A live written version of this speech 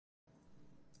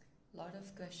Lot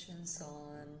of questions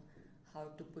on how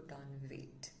to put on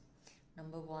weight.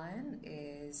 Number one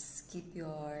is keep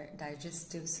your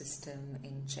digestive system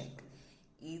in check.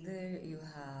 Either you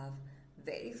have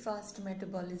very fast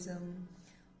metabolism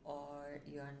or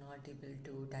you are not able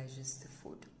to digest the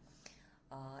food.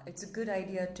 It's a good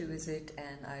idea to visit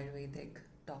an Ayurvedic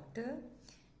doctor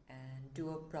and do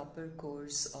a proper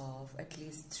course of at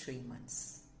least 3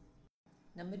 months.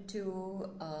 Number two,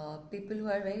 people who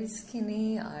are very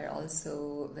skinny are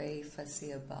also very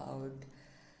fussy about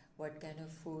what kind of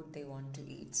food they want to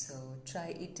eat. So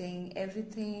try eating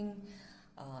everything,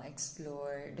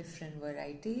 explore different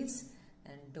varieties,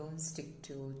 and don't stick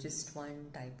to just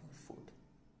one type of food.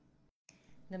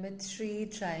 Number three,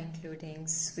 try including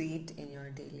sweet in your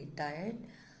daily diet,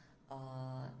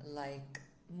 like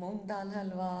moong dal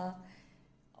halwa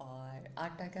or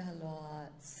atta ka halwa,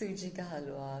 suji ka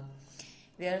halwa.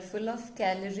 They are full of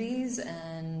calories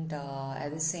and at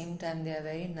the same time they are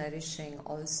very nourishing.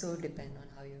 Also depend on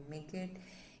how you make it.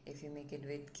 If you make it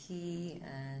with ghee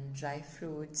and dry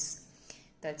fruits,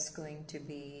 that's going to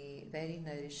be very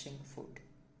nourishing food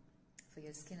for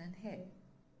your skin and hair.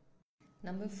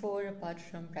 Number four, apart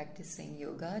from practicing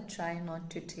yoga, try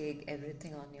not to take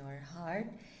everything on your heart.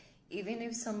 Even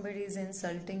if somebody is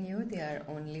insulting you, they are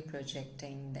only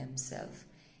projecting themselves.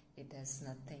 It has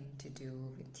nothing to do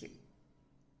with you.